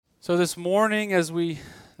So this morning, as we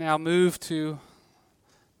now move to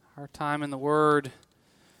our time in the Word,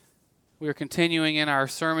 we are continuing in our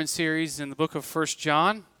sermon series in the book of 1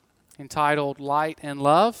 John, entitled Light and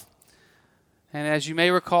Love. And as you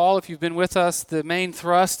may recall, if you've been with us, the main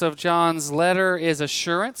thrust of John's letter is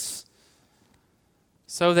assurance,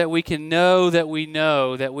 so that we can know that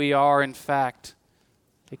we are, in fact,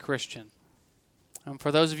 a Christian.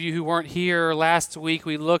 For those of you who weren't here last week,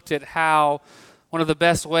 we looked at how one of the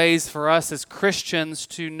best ways for us as Christians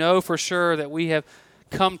to know for sure that we have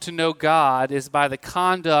come to know God is by the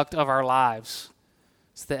conduct of our lives.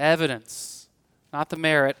 It's the evidence, not the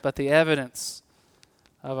merit, but the evidence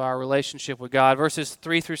of our relationship with God. Verses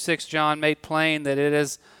 3 through 6, John made plain that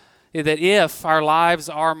that if our lives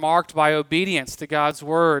are marked by obedience to God's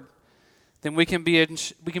word, then we can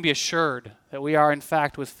be assured that we are in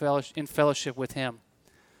fact in fellowship with Him.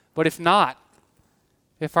 But if not,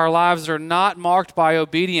 if our lives are not marked by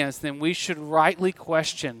obedience, then we should rightly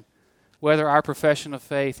question whether our profession of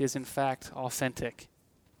faith is in fact authentic.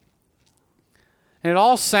 And it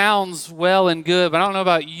all sounds well and good, but I don't know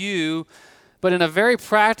about you, but in a very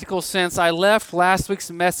practical sense, I left last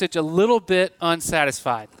week's message a little bit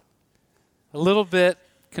unsatisfied, a little bit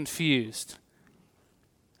confused.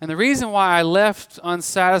 And the reason why I left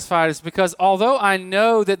unsatisfied is because although I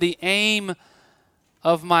know that the aim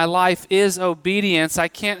of my life is obedience, I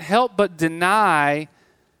can't help but deny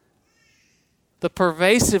the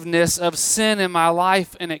pervasiveness of sin in my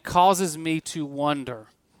life, and it causes me to wonder,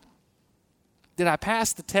 did I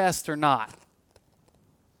pass the test or not?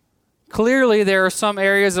 Clearly, there are some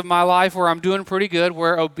areas of my life where I'm doing pretty good,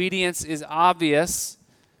 where obedience is obvious,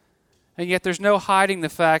 and yet there's no hiding the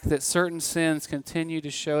fact that certain sins continue to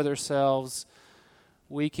show themselves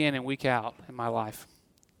week in and week out in my life.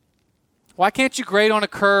 Why can't you grade on a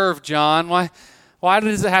curve, John? Why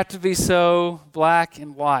does it have to be so black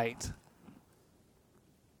and white?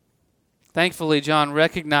 Thankfully, John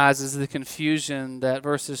recognizes the confusion that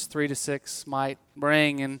verses 3 to 6 might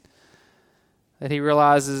bring, and that he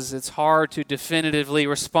realizes it's hard to definitively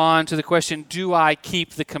respond to the question, do I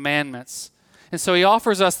keep the commandments? And so he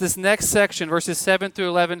offers us this next section, verses 7 through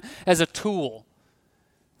 11, as a tool,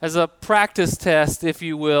 as a practice test, if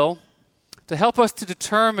you will, to help us to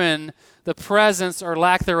determine the presence or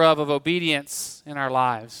lack thereof of obedience in our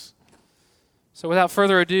lives. So without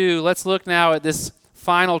further ado, let's look now at this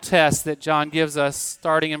final test that John gives us,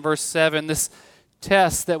 starting in verse 7, this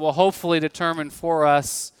test that will hopefully determine for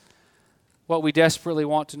us what we desperately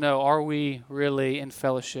want to know. Are we really in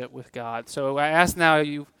fellowship with God? So I ask now,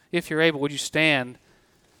 if you're able, would you stand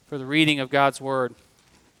for the reading of God's Word?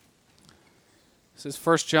 This is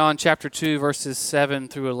 1 John chapter 2, verses 7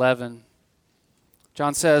 through 11.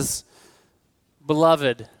 John says,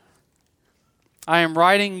 "Beloved, I am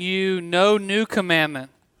writing you no new commandment,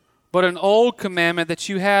 but an old commandment that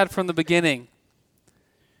you had from the beginning.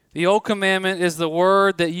 The old commandment is the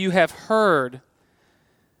word that you have heard.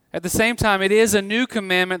 At the same time, it is a new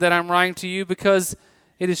commandment that I'm writing to you because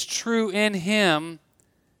it is true in Him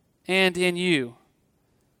and in you.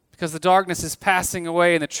 Because the darkness is passing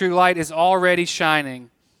away and the true light is already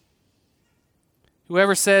shining.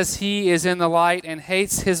 Whoever says he is in the light and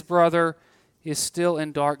hates his brother is still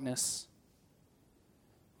in darkness.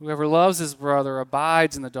 Whoever loves his brother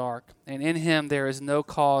abides in the dark, and in him there is no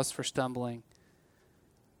cause for stumbling.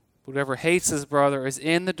 Whoever hates his brother is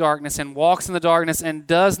in the darkness and walks in the darkness and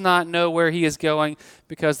does not know where he is going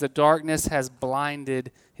because the darkness has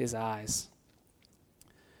blinded his eyes."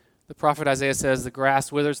 The prophet Isaiah says, "The grass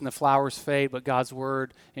withers and the flowers fade, but God's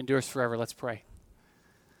word endures forever." Let's pray.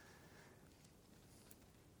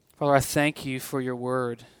 Father, I thank you for your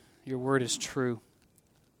word. Your word is true.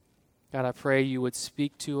 God, I pray you would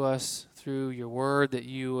speak to us through your word, that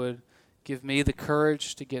you would give me the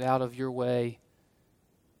courage to get out of your way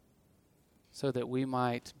so that we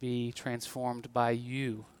might be transformed by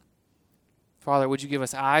you. Father, would you give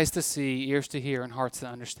us eyes to see, ears to hear, and hearts to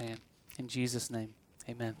understand? In Jesus' name,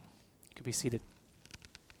 amen. You can be seated.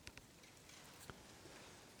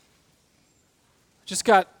 Just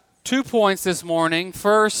got 2 points this morning.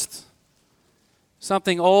 First,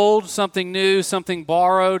 something old, something new, something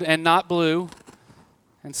borrowed and not blue.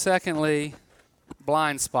 And secondly,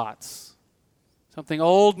 blind spots. Something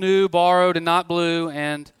old, new, borrowed, and not blue.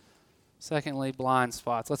 And secondly, blind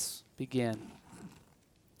spots. Let's begin.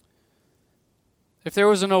 If there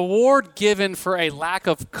was an award given for a lack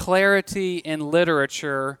of clarity in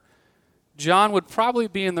literature, John would probably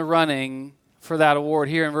be in the running for that award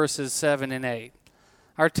here in verses 7 and 8.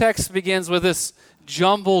 Our text begins with this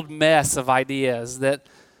jumbled mess of ideas that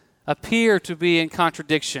appear to be in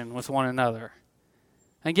contradiction with one another.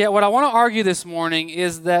 And yet what I want to argue this morning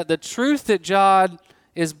is that the truth that John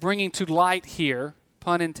is bringing to light here,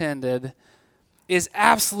 pun intended, is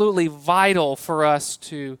absolutely vital for us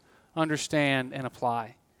to understand and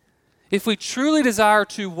apply. If we truly desire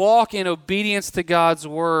to walk in obedience to God's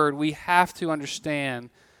word, we have to understand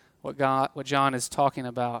what John is talking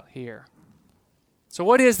about here. So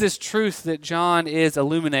what is this truth that John is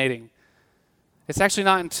illuminating? It's actually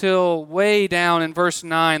not until way down in verse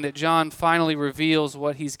 9 that John finally reveals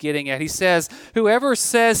what he's getting at. He says, "Whoever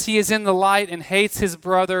says he is in the light and hates his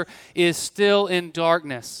brother is still in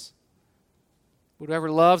darkness.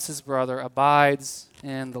 Whoever loves his brother abides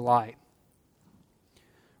in the light."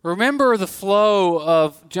 Remember the flow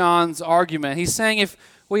of John's argument. He's saying if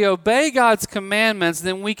we obey God's commandments,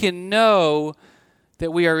 then we can know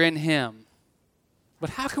that we are in him.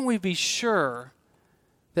 But how can we be sure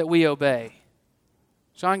that we obey?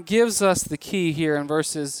 John gives us the key here in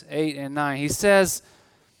verses 8 and 9. He says,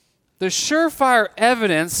 the surefire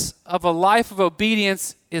evidence of a life of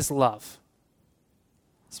obedience is love.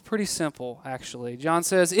 It's pretty simple, actually. John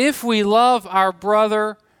says, if we love our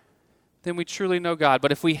brother, then we truly know God.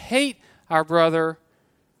 But if we hate our brother,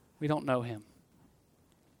 we don't know him.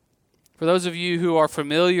 For those of you who are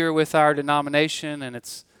familiar with our denomination and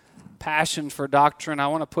its passion for doctrine, I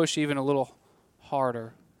want to push even a little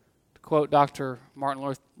harder. To quote Dr.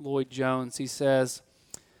 Martin Lloyd-Jones, he says,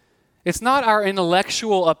 "It's not our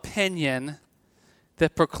intellectual opinion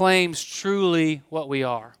that proclaims truly what we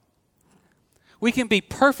are. We can be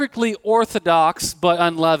perfectly orthodox but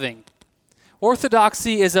unloving.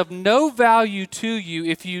 Orthodoxy is of no value to you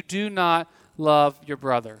if you do not love your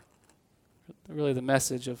brother." Really the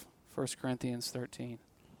message of 1 Corinthians 13.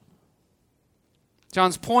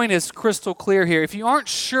 John's point is crystal clear here. If you aren't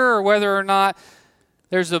sure whether or not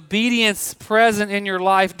there's obedience present in your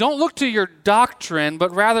life, don't look to your doctrine, but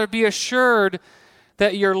rather be assured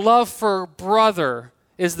that your love for brother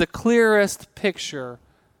is the clearest picture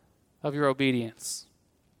of your obedience.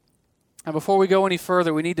 And before we go any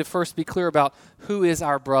further, we need to first be clear about who is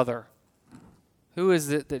our brother. Who is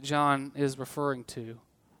it that John is referring to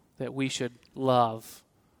that we should love,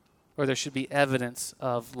 or there should be evidence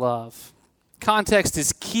of love? Context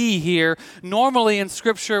is key here. Normally in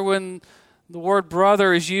Scripture, when the word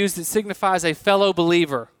brother is used, it signifies a fellow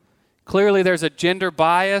believer. Clearly there's a gender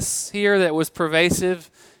bias here that was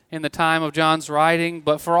pervasive in the time of John's writing,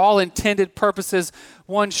 but for all intended purposes,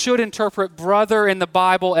 one should interpret brother in the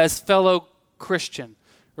Bible as fellow Christian,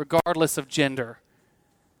 regardless of gender.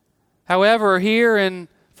 However, here in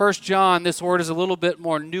 1 John, this word is a little bit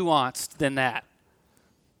more nuanced than that.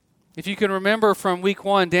 If you can remember from week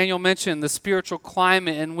 1, Daniel mentioned the spiritual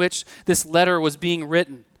climate in which this letter was being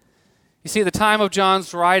written. You see, at the time of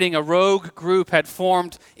John's writing, a rogue group had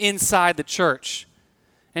formed inside the church.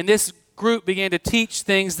 And this group began to teach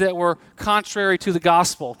things that were contrary to the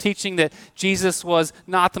gospel, teaching that Jesus was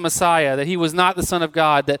not the Messiah, that he was not the Son of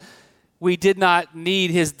God, that we did not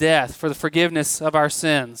need his death for the forgiveness of our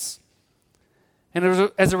sins.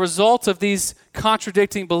 And as a result of these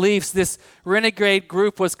contradicting beliefs, this renegade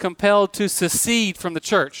group was compelled to secede from the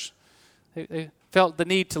church. They felt the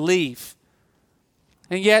need to leave.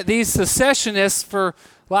 And yet these secessionists, for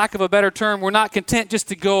lack of a better term, were not content just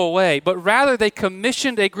to go away, but rather they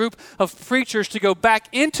commissioned a group of preachers to go back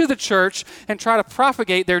into the church and try to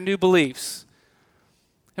propagate their new beliefs.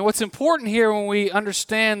 And what's important here when we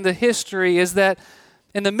understand the history is that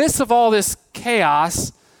in the midst of all this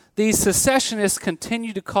chaos, these secessionists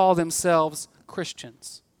continue to call themselves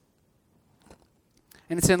Christians.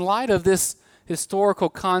 And it's in light of this historical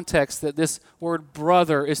context that this word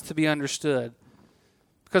brother is to be understood.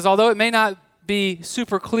 Because although it may not be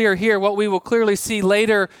super clear here, what we will clearly see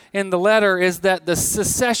later in the letter is that the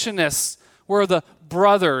secessionists were the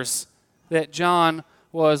brothers that John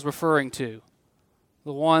was referring to,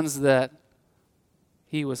 the ones that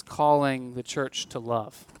he was calling the church to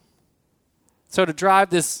love. So to drive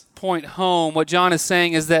this point home, what John is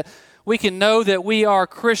saying is that we can know that we are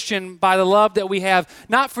Christian by the love that we have,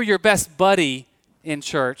 not for your best buddy in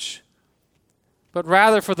church, but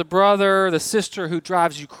rather for the brother, the sister who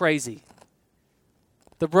drives you crazy.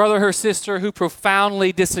 The brother or sister who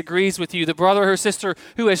profoundly disagrees with you. The brother or sister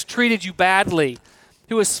who has treated you badly,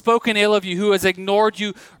 who has spoken ill of you, who has ignored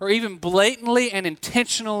you, or even blatantly and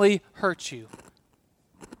intentionally hurt you.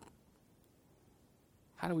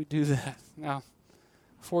 How do we do that? Now,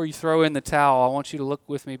 before you throw in the towel, I want you to look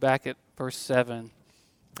with me back at verse 7,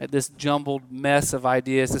 at this jumbled mess of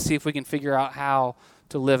ideas, to see if we can figure out how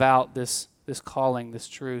to live out this calling, this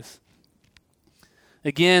truth.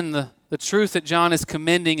 Again, the truth that John is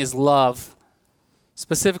commending is love.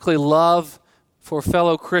 Specifically, love for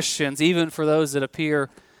fellow Christians, even for those that appear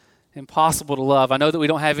impossible to love. I know that we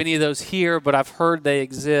don't have any of those here, but I've heard they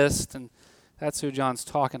exist, and that's who John's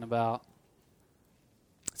talking about.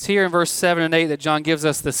 It's here in verse 7 and 8 that John gives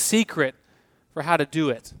us the secret for how to do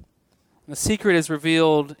it. And the secret is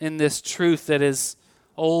revealed in this truth that is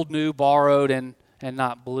old, new, borrowed, and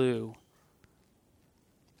not blue.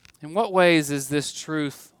 In what ways is this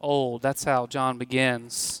truth old? That's how John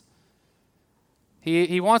begins.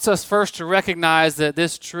 He wants us first to recognize that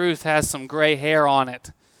this truth has some gray hair on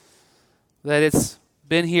it, that it's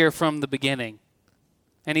been here from the beginning.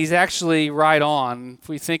 And he's actually right on. If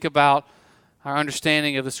we think about our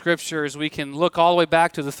understanding of the Scriptures, we can look all the way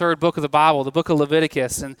back to the third book of the Bible, the book of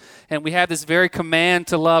Leviticus, and we have this very command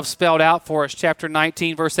to love spelled out for us. Chapter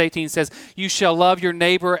 19, verse 18 says, "You shall love your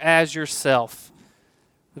neighbor as yourself."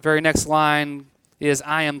 The very next line is,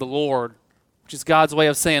 "I am the Lord," which is God's way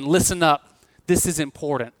of saying, listen up, this is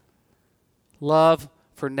important. Love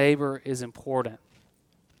for neighbor is important.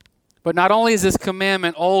 But not only is this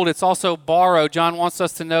commandment old, it's also borrowed. John wants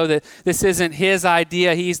us to know that this isn't his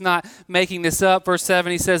idea. He's not making this up. Verse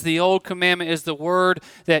 7, he says, "The old commandment is the word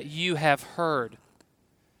that you have heard."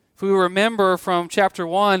 If we remember from chapter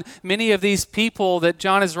 1, many of these people that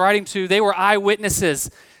John is writing to, they were eyewitnesses.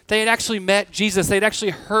 They had actually met Jesus. They'd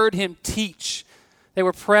actually heard him teach. They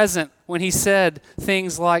were present when he said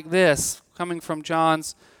things like this, coming from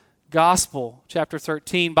John's Gospel, chapter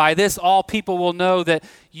 13. "By this all people will know that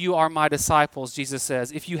you are my disciples," Jesus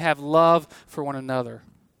says, "if you have love for one another."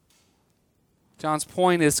 John's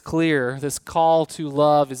point is clear. This call to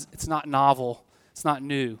love it's not novel. It's not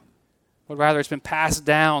new. But rather it's been passed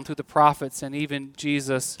down through the prophets and even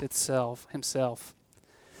Jesus himself.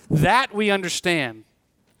 That we understand.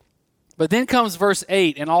 But then comes verse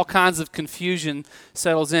 8, and all kinds of confusion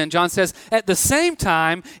settles in. John says, "At the same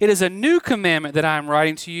time, it is a new commandment that I am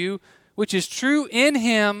writing to you, which is true in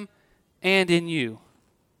him and in you."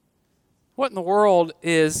 What in the world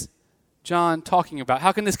is John talking about?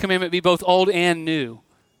 How can this commandment be both old and new?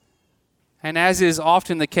 And as is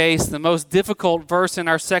often the case, the most difficult verse in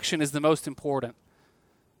our section is the most important.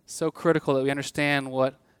 So critical that we understand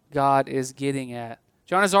what God is getting at.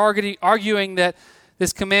 John is arguing that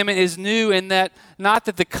this commandment is new, and that not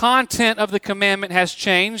that the content of the commandment has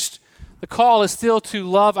changed. The call is still to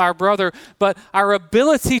love our brother, but our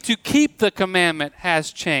ability to keep the commandment has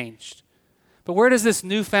changed. But where does this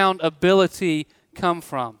newfound ability come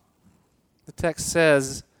from? The text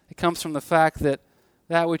says it comes from the fact that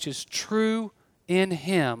which is true in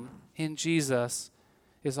him, in Jesus,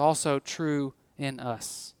 is also true in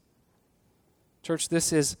us. Church,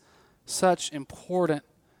 this is such important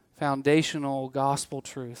foundational gospel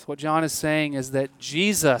truth. What John is saying is that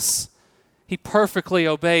Jesus, he perfectly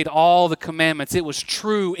obeyed all the commandments. It was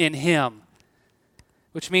true in him,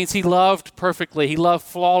 which means he loved perfectly. He loved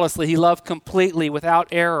flawlessly. He loved completely without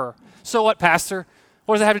error. So what, Pastor?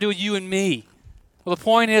 What does that have to do with you and me? Well, the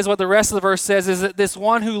point is, what the rest of the verse says is that this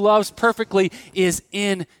one who loves perfectly is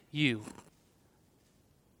in you.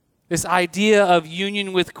 This idea of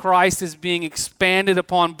union with Christ is being expanded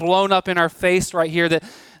upon, blown up in our face right here,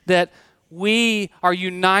 that we are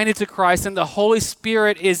united to Christ and the Holy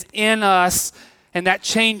Spirit is in us, and that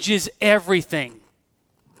changes everything.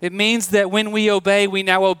 It means that when we obey, we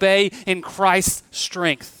now obey in Christ's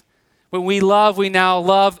strength. When we love, we now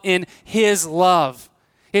love in his love.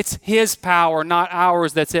 It's his power, not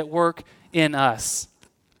ours, that's at work in us.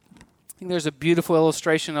 I think there's a beautiful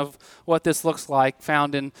illustration of what this looks like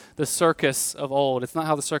found in the circus of old. It's not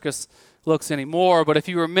how the circus looks anymore, but if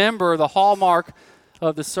you remember, the hallmark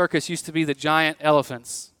of the circus used to be the giant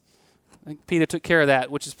elephants. I think PETA took care of that,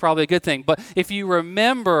 which is probably a good thing. But if you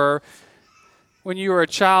remember, when you were a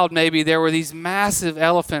child, maybe there were these massive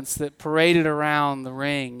elephants that paraded around the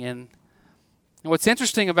ring. And what's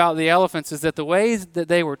interesting about the elephants is that the ways that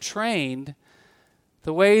they were trained,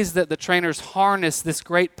 the ways that the trainers harnessed this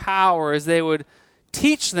great power, is they would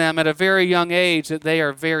teach them at a very young age that they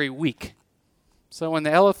are very weak. So when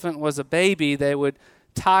the elephant was a baby, they would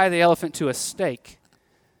tie the elephant to a stake.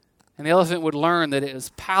 And the elephant would learn that it was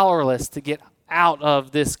powerless to get out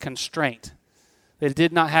of this constraint. That it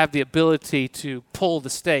did not have the ability to pull the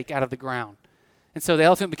stake out of the ground. And so the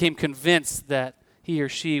elephant became convinced that he or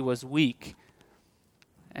she was weak.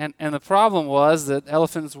 And the problem was that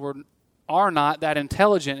elephants are not that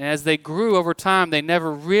intelligent. And as they grew over time, they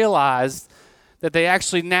never realized that they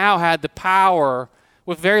actually now had the power,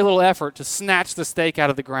 with very little effort, to snatch the stake out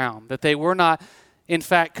of the ground. That they were not, in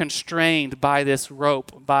fact, constrained by this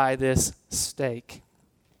rope, by this stake.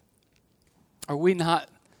 Are we not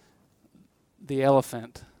the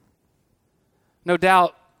elephant? No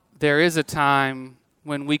doubt there is a time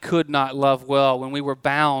when we could not love well, when we were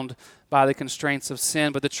bound by the constraints of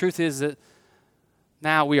sin. But the truth is that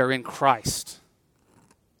now we are in Christ.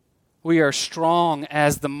 We are strong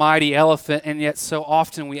as the mighty elephant, and yet so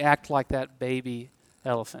often we act like that baby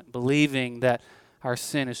elephant, believing that our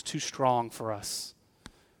sin is too strong for us,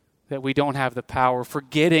 that we don't have the power,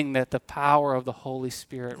 forgetting that the power of the Holy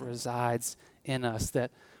Spirit resides in us, that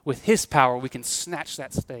with His power we can snatch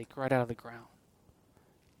that stake right out of the ground.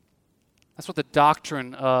 That's what the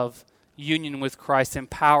doctrine of union with Christ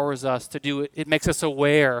empowers us to do. It makes us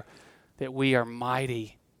aware that we are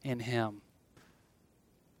mighty in Him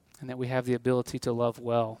and that we have the ability to love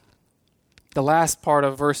well. The last part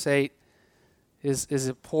of verse 8 is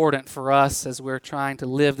important for us as we're trying to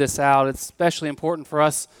live this out. It's especially important for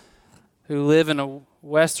us who live in a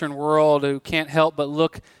Western world who can't help but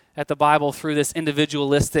look at the Bible through this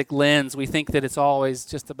individualistic lens. We think that it's always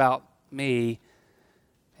just about me.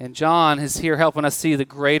 And John is here helping us see the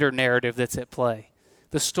greater narrative that's at play,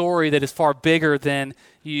 the story that is far bigger than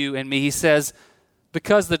you and me. He says,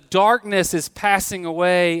 because the darkness is passing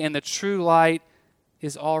away and the true light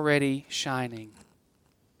is already shining.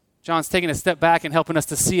 John's taking a step back and helping us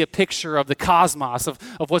to see a picture of the cosmos, of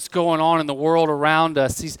what's going on in the world around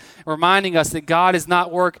us. He's reminding us that God is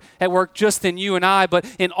not at work just in you and I, but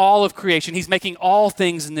in all of creation. He's making all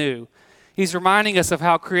things new. He's reminding us of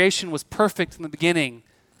how creation was perfect in the beginning.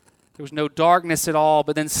 There was no darkness at all,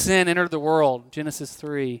 but then sin entered the world, Genesis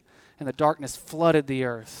 3, and the darkness flooded the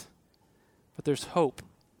earth. But there's hope.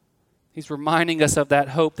 He's reminding us of that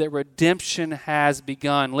hope that redemption has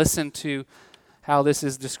begun. Listen to how this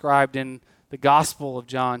is described in the Gospel of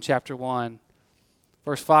John, chapter 1.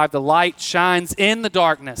 Verse 5, the light shines in the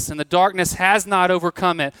darkness, and the darkness has not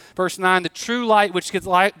overcome it. Verse 9, the true light which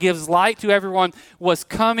gives light to everyone was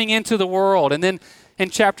coming into the world. And then in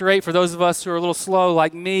chapter 8, for those of us who are a little slow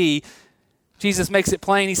like me, Jesus makes it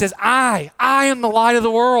plain. He says, I am the light of the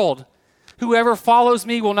world. Whoever follows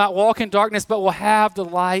me will not walk in darkness, but will have the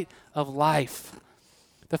light of life.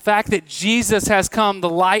 The fact that Jesus has come, the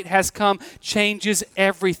light has come, changes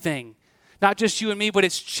everything. Not just you and me, but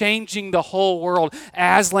it's changing the whole world.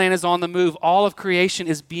 Aslan is on the move. All of creation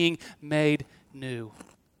is being made new.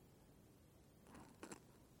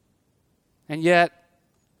 And yet,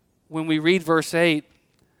 when we read verse 8,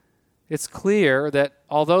 it's clear that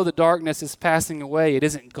although the darkness is passing away, it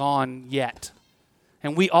isn't gone yet.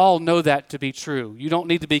 And we all know that to be true. You don't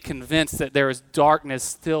need to be convinced that there is darkness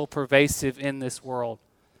still pervasive in this world.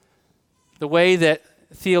 The way that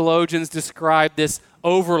theologians describe this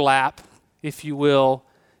overlap, if you will,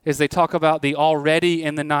 is they talk about the already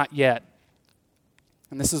and the not yet.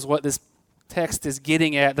 And this is what this text is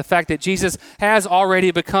getting at. The fact that Jesus has already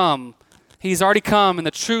become. He's already come and the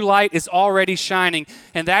true light is already shining.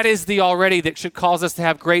 And that is the already that should cause us to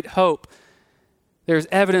have great hope. There's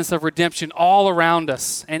evidence of redemption all around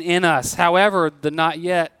us and in us. However, the not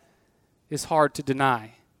yet is hard to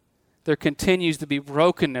deny. There continues to be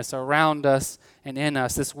brokenness around us and in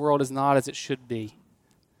us. This world is not as it should be.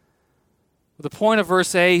 The point of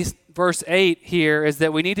verse 8 here is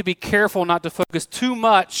that we need to be careful not to focus too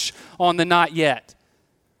much on the not yet.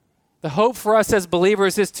 The hope for us as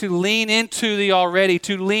believers is to lean into the already,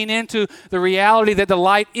 to lean into the reality that the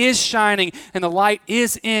light is shining and the light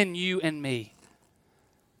is in you and me.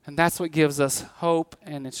 And that's what gives us hope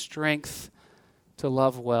and strength to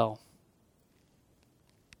love well.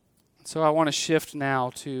 So I want to shift now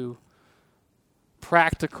to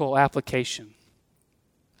practical application,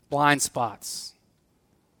 blind spots.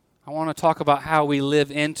 I want to talk about how we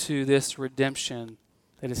live into this redemption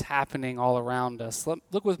that is happening all around us.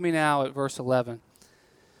 Look with me now at verse 11.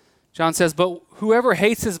 John says, but whoever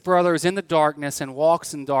hates his brother is in the darkness and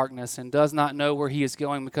walks in darkness and does not know where he is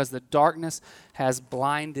going because the darkness has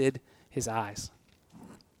blinded his eyes.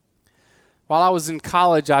 While I was in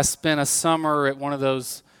college, I spent a summer at one of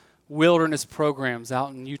those wilderness programs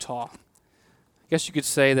out in Utah. I guess you could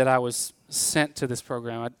say that I was sent to this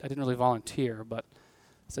program. I didn't really volunteer, but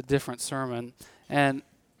it's a different sermon. And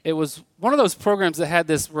it was one of those programs that had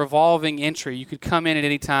this revolving entry. You could come in at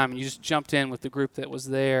any time and you just jumped in with the group that was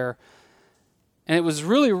there. And it was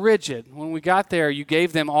really rigid. When we got there, you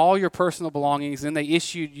gave them all your personal belongings, and they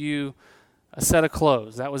issued you a set of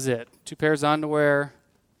clothes. That was it. 2 pairs of underwear,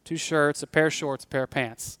 2 shirts, a pair of shorts, a pair of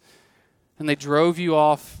pants. And they drove you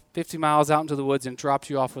off 50 miles out into the woods and dropped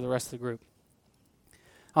you off with the rest of the group.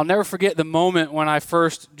 I'll never forget the moment when I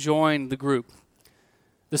first joined the group.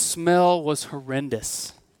 The smell was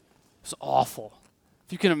horrendous. It was awful.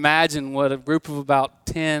 If you can imagine what a group of about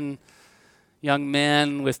 10 young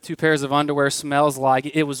men with 2 pairs of underwear smells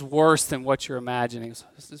like, it was worse than what you're imagining. It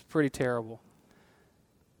was pretty terrible.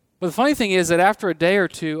 But the funny thing is that after a day or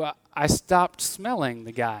two, I stopped smelling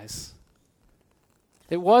the guys.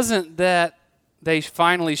 It wasn't that they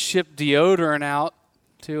finally shipped deodorant out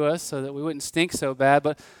to us so that we wouldn't stink so bad,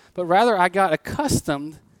 but rather I got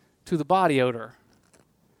accustomed to the body odor.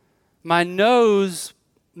 My nose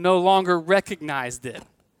no longer recognized it.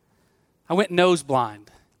 I went nose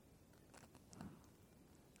blind.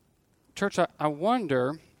 Church, I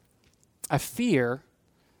wonder, I fear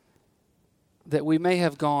that we may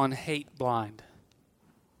have gone hate blind.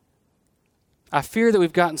 I fear that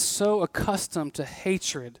we've gotten so accustomed to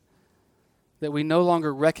hatred that we no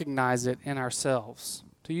longer recognize it in ourselves.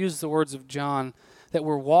 To use the words of John, that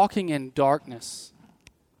we're walking in darkness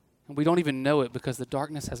and we don't even know it because the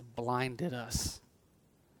darkness has blinded us.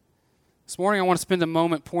 This morning I want to spend a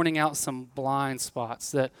moment pointing out some blind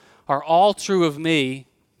spots that are all true of me,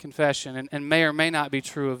 confession, and may or may not be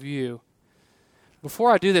true of you.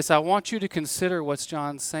 Before I do this, I want you to consider what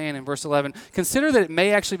John's saying in verse 11. Consider that it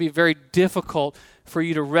may actually be very difficult for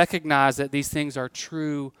you to recognize that these things are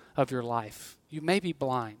true of your life. You may be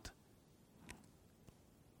blind.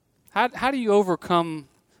 How do you overcome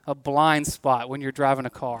a blind spot when you're driving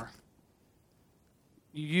a car?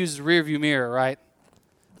 You use the rearview mirror, right?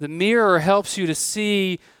 The mirror helps you to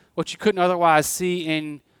see what you couldn't otherwise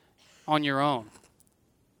see on your own.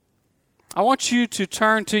 I want you to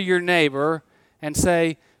turn to your neighbor and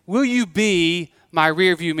say, will you be my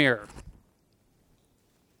rear view mirror?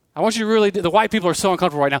 I want you to really, the white people are so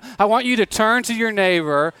uncomfortable right now. I want you to turn to your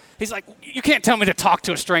neighbor. He's like, you can't tell me to talk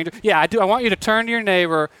to a stranger. Yeah, I do. I want you to turn to your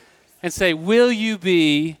neighbor and say, will you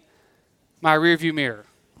be my rear view mirror?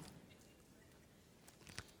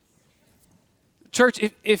 Church,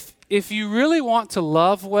 if you really want to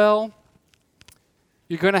love well,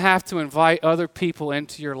 you're going to have to invite other people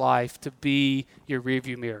into your life to be your rear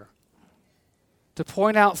view mirror, to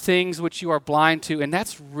point out things which you are blind to, and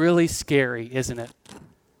that's really scary, isn't it?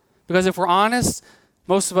 Because if we're honest,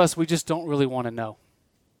 most of us, we just don't really want to know.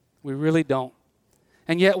 We really don't.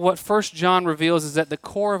 And yet what 1 John reveals is that the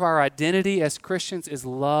core of our identity as Christians is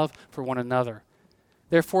love for one another.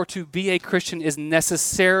 Therefore, to be a Christian is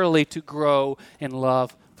necessarily to grow in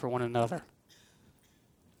love for one another.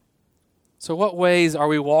 So what ways are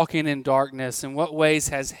we walking in darkness? In what ways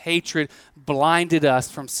has hatred blinded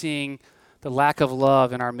us from seeing the lack of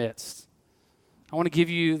love in our midst? I want to give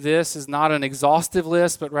you this as not an exhaustive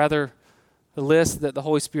list, but rather the list that the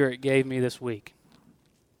Holy Spirit gave me this week.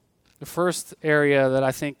 The first area that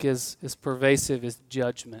I think is pervasive is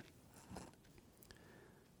judgment.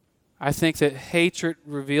 I think that hatred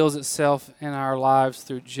reveals itself in our lives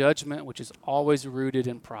through judgment, which is always rooted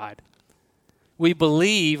in pride. We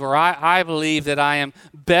believe, or I believe, that I am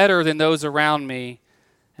better than those around me,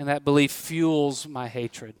 and that belief fuels my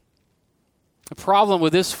hatred. The problem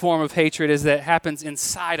with this form of hatred is that it happens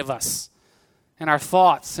inside of us, in our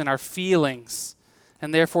thoughts and our feelings,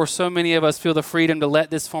 and therefore so many of us feel the freedom to let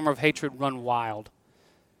this form of hatred run wild.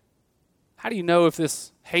 How do you know if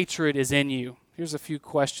this hatred is in you? Here's a few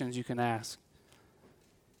questions you can ask.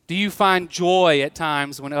 Do you find joy at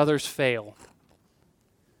times when others fail?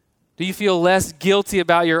 Do you feel less guilty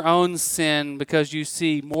about your own sin because you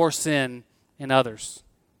see more sin in others?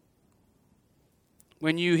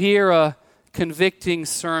 When you hear a convicting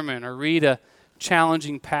sermon or read a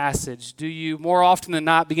challenging passage, do you more often than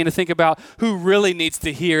not begin to think about who really needs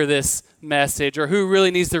to hear this message or who really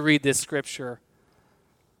needs to read this scripture?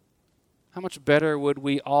 How much better would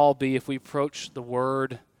we all be if we approached the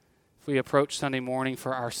Word, if we approached Sunday morning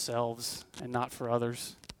for ourselves and not for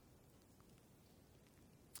others?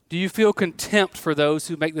 Do you feel contempt for those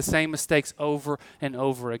who make the same mistakes over and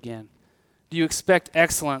over again? Do you expect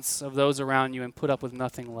excellence of those around you and put up with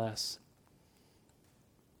nothing less?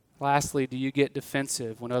 Lastly, do you get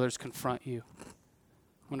defensive when others confront you?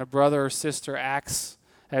 When a brother or sister acts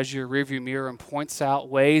as your rearview mirror and points out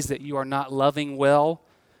ways that you are not loving well,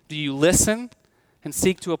 do you listen and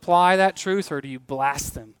seek to apply that truth, or do you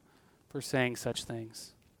blast them for saying such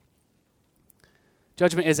things?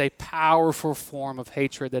 Judgment is a powerful form of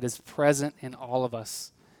hatred that is present in all of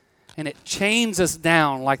us, and it chains us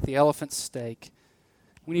down like the elephant's stake.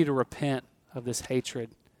 We need to repent of this hatred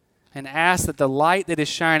and ask that the light that is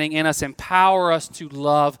shining in us empower us to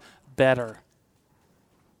love better.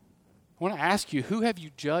 I want to ask you, who have you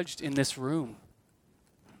judged in this room?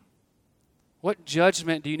 What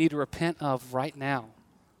judgment do you need to repent of right now?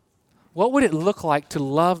 What would it look like to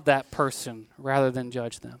love that person rather than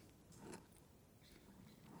judge them?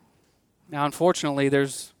 Now, unfortunately,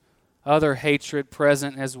 there's other hatred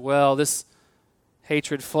present as well. This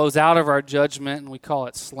hatred flows out of our judgment, and we call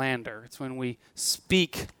it slander. It's when we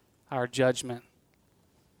speak our judgment.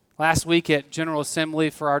 Last week at General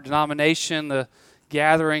Assembly for our denomination, the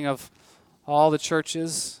gathering of all the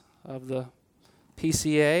churches of the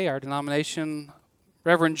PCA, our denomination,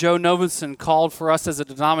 Reverend Joe Novenson called for us as a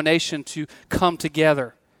denomination to come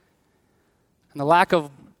together. And the lack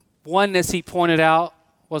of oneness, he pointed out,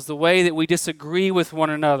 was the way that we disagree with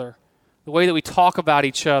one another, the way that we talk about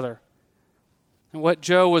each other. And what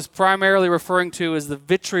Joe was primarily referring to is the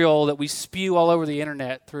vitriol that we spew all over the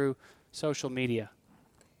internet through social media.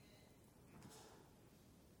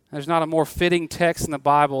 There's not a more fitting text in the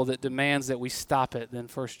Bible that demands that we stop it than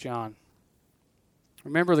 1 John.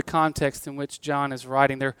 Remember the context in which John is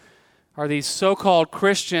writing. There are these so-called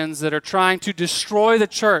Christians that are trying to destroy the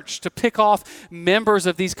church, to pick off members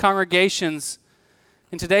of these congregations.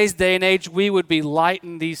 In today's day and age, we would be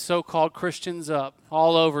lighting these so-called Christians up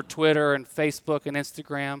all over Twitter and Facebook and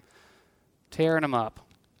Instagram, tearing them up.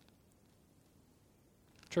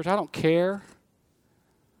 Church, I don't care.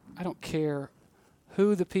 I don't care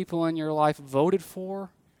who the people in your life voted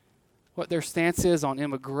for, what their stance is on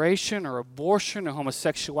immigration or abortion or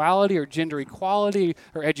homosexuality or gender equality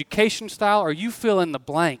or education style, or you fill in the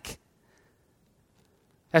blank.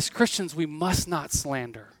 As Christians, we must not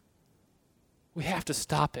slander. We have to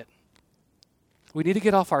stop it. We need to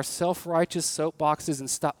get off our self-righteous soapboxes and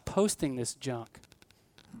stop posting this junk.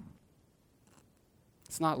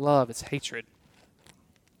 It's not love, it's hatred.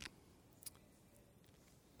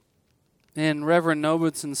 In Reverend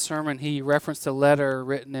Nobenson's sermon, he referenced a letter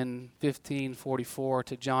written in 1544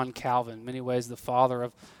 to John Calvin, in many ways the father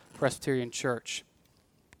of Presbyterian Church.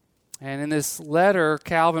 And in this letter,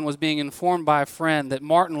 Calvin was being informed by a friend that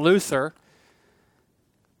Martin Luther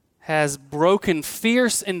has broken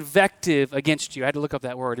fierce invective against you. I had to look up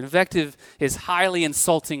that word. Invective is highly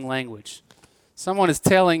insulting language. Someone is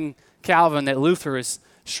telling Calvin that Luther is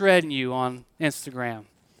shredding you on Instagram,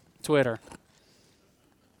 Twitter.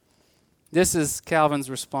 This is Calvin's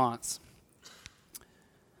response.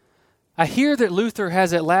 I hear that Luther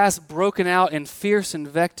has at last broken out in fierce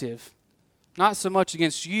invective, not so much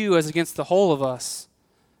against you as against the whole of us.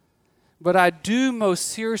 But I do most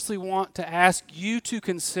seriously want to ask you to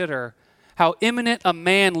consider how eminent a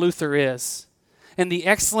man Luther is, and the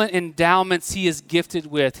excellent endowments he is gifted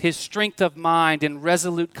with, his strength of mind and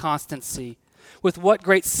resolute constancy, with what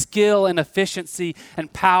great skill and efficiency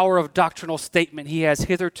and power of doctrinal statement he has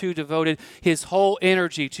hitherto devoted his whole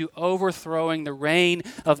energy to overthrowing the reign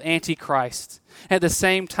of Antichrist, at the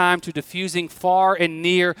same time to diffusing far and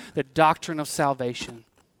near the doctrine of salvation.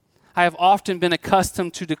 I have often been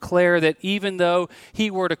accustomed to declare that even though he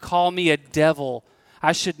were to call me a devil,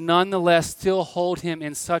 I should nonetheless still hold him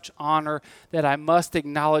in such honor that I must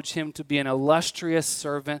acknowledge him to be an illustrious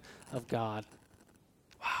servant of God.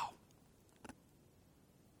 Wow.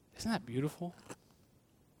 Isn't that beautiful?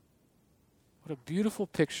 What a beautiful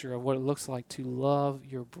picture of what it looks like to love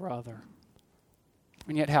your brother.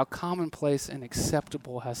 And yet how commonplace and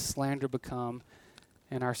acceptable has slander become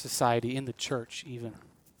in our society, in the church even.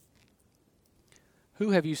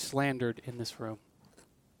 Who have you slandered in this room?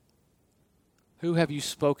 Who have you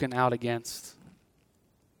spoken out against?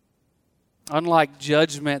 Unlike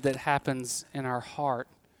judgment that happens in our heart,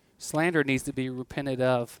 slander needs to be repented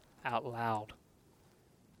of out loud.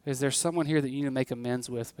 Is there someone here that you need to make amends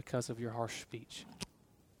with because of your harsh speech?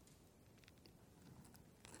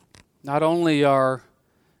 Not only are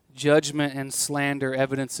judgment and slander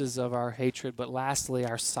evidences of our hatred, but lastly,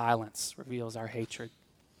 our silence reveals our hatred.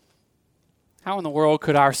 How in the world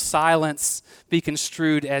could our silence be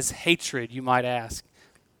construed as hatred, you might ask?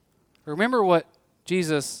 Remember what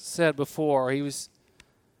Jesus said before.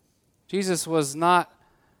 Jesus was not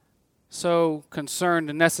so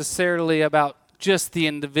concerned necessarily about just the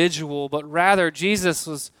individual, but rather Jesus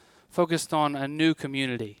was focused on a new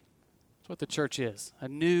community. That's what the church is, a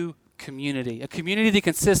new community. A community that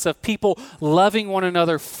consists of people loving one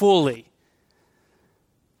another fully.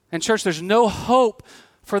 And church, there's no hope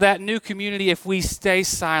for that new community if we stay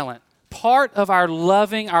silent. Part of our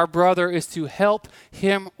loving our brother is to help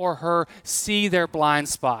him or her see their blind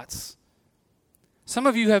spots. Some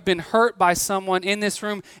of you have been hurt by someone in this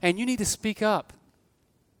room, and you need to speak up.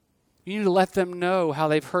 You need to let them know how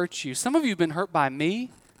they've hurt you. Some of you have been hurt by me,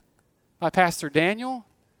 by Pastor Daniel,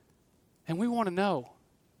 and we want to know.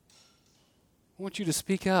 I want you to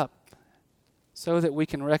speak up so that we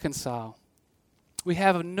can reconcile. We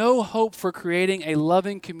have no hope for creating a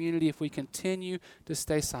loving community if we continue to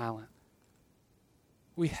stay silent.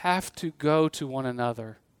 We have to go to one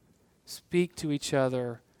another, speak to each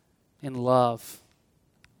other in love.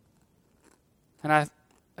 And I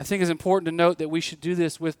think it's important to note that we should do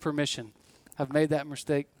this with permission. I've made that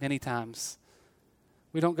mistake many times.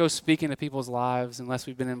 We don't go speak into people's lives unless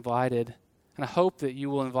we've been invited. And I hope that you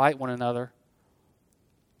will invite one another.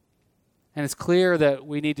 And it's clear that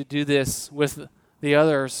we need to do this with the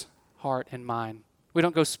other's heart and mind. We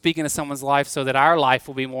don't go speak into someone's life so that our life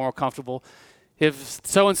will be more comfortable. If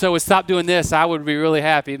so-and-so would stop doing this, I would be really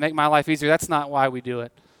happy. It'd make my life easier. That's not why we do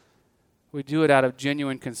it. We do it out of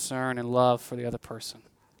genuine concern and love for the other person.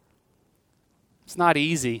 It's not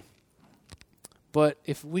easy. But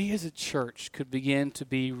if we as a church could begin to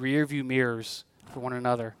be rearview mirrors for one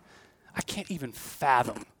another, I can't even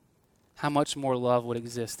fathom how much more love would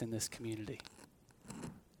exist in this community.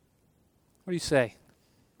 What do you say?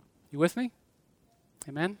 You with me?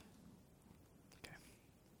 Amen? Okay.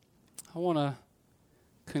 I want to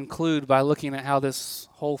conclude by looking at how this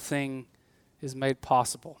whole thing is made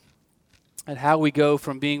possible, at how we go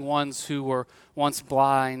from being ones who were once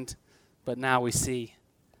blind, but now we see.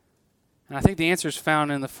 And I think the answer is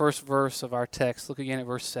found in the first verse of our text. Look again at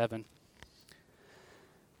verse 7.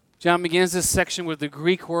 John begins this section with the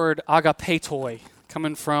Greek word agapetoi,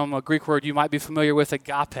 coming from a Greek word you might be familiar with,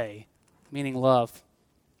 agape, meaning love.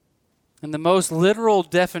 And the most literal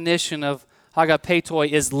definition of agapetoi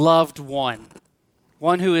is loved one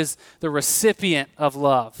who is the recipient of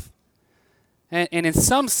love. And in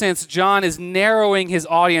some sense, John is narrowing his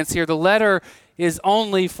audience here. The letter is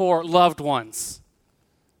only for loved ones.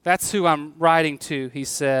 That's who I'm writing to, he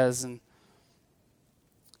says. And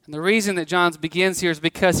the reason that John begins here is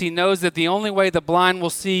because he knows that the only way the blind will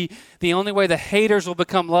see, the only way the haters will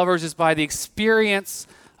become lovers is by the experience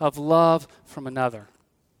of love from another.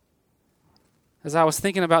 As I was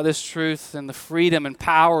thinking about this truth and the freedom and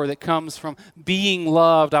power that comes from being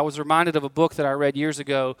loved, I was reminded of a book that I read years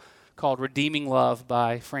ago called Redeeming Love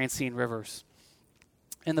by Francine Rivers.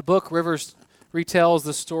 In the book, Rivers retells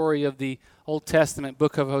the story of the Old Testament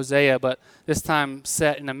book of Hosea, but this time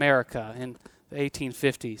set in America in the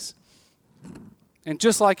 1850s. And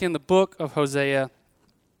just like in the book of Hosea,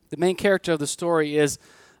 the main character of the story is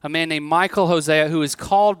a man named Michael Hosea who is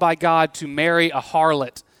called by God to marry a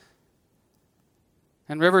harlot.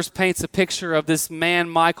 And Rivers paints a picture of this man,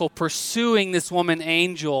 Michael, pursuing this woman,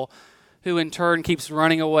 Angel, who in turn keeps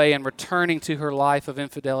running away and returning to her life of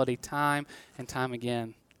infidelity time and time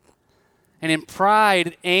again. And in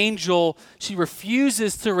pride, Angel, she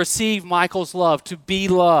refuses to receive Michael's love, to be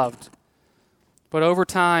loved. But over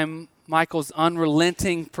time, Michael's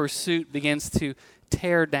unrelenting pursuit begins to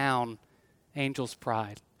tear down Angel's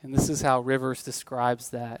pride. And this is how Rivers describes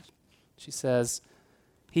that. She says,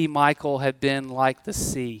 he, Michael, had been like the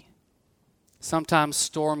sea, sometimes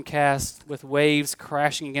storm-cast with waves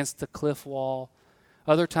crashing against the cliff wall.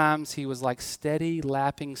 Other times he was like steady,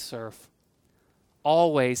 lapping surf.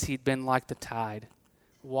 Always he'd been like the tide,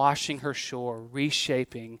 washing her shore,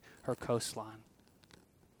 reshaping her coastline.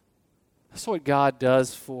 That's what God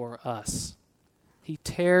does for us. He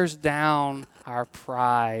tears down our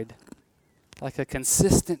pride like a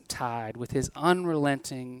consistent tide with his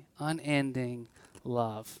unrelenting, unending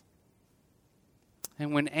love.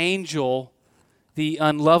 And when Angel, the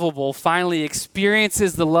unlovable, finally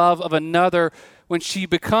experiences the love of another, when she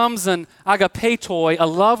becomes an agapetoi, a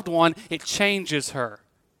loved one, it changes her.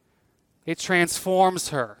 It transforms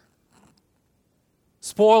her.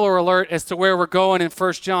 Spoiler alert as to where we're going in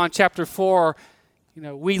 1 John chapter 4.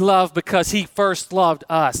 We love because he first loved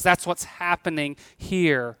us. That's what's happening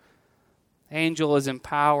here. Angel is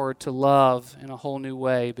empowered to love in a whole new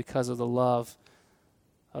way because of the love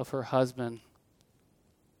of her husband.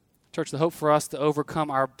 Church, the hope for us to overcome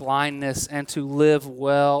our blindness and to live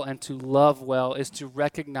well and to love well is to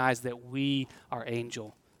recognize that we are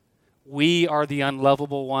Angel. We are the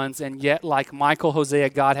unlovable ones, and yet, like Michael Hosea,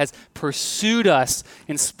 God has pursued us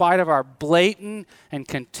in spite of our blatant and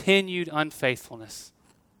continued unfaithfulness.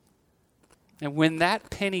 And when that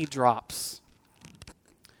penny drops,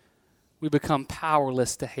 we become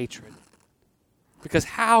powerless to hatred. Because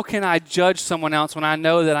how can I judge someone else when I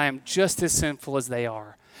know that I am just as sinful as they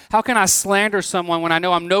are? How can I slander someone when I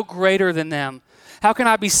know I'm no greater than them? How can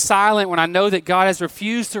I be silent when I know that God has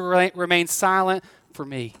refused to remain silent for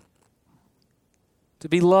me? To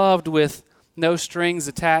be loved with no strings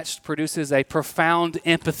attached produces a profound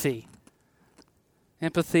empathy.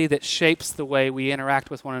 Empathy that shapes the way we interact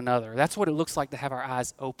with one another. That's what it looks like to have our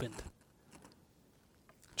eyes opened.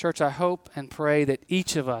 Church, I hope and pray that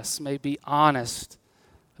each of us may be honest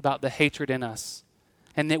about the hatred in us,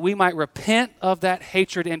 and that we might repent of that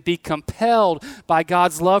hatred and be compelled by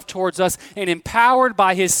God's love towards us and empowered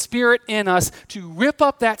by his Spirit in us to rip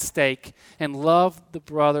up that stake and love the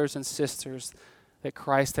brothers and sisters that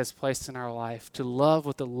Christ has placed in our life, to love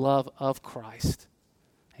with the love of Christ.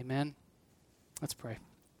 Amen? Let's pray.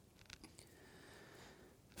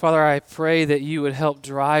 Father, I pray that you would help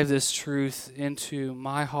drive this truth into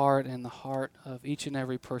my heart and the heart of each and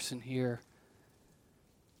every person here.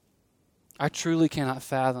 I truly cannot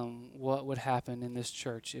fathom what would happen in this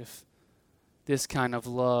church if this kind of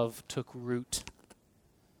love took root.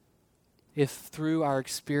 If through our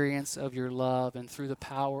experience of your love and through the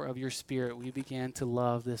power of your Spirit we began to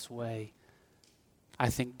love this way, I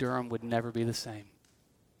think Durham would never be the same.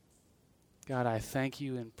 God, I thank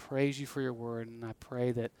you and praise you for your word, and I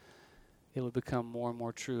pray that it would become more and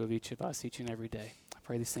more true of each of us each and every day. I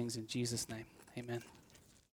pray these things in Jesus' name. Amen.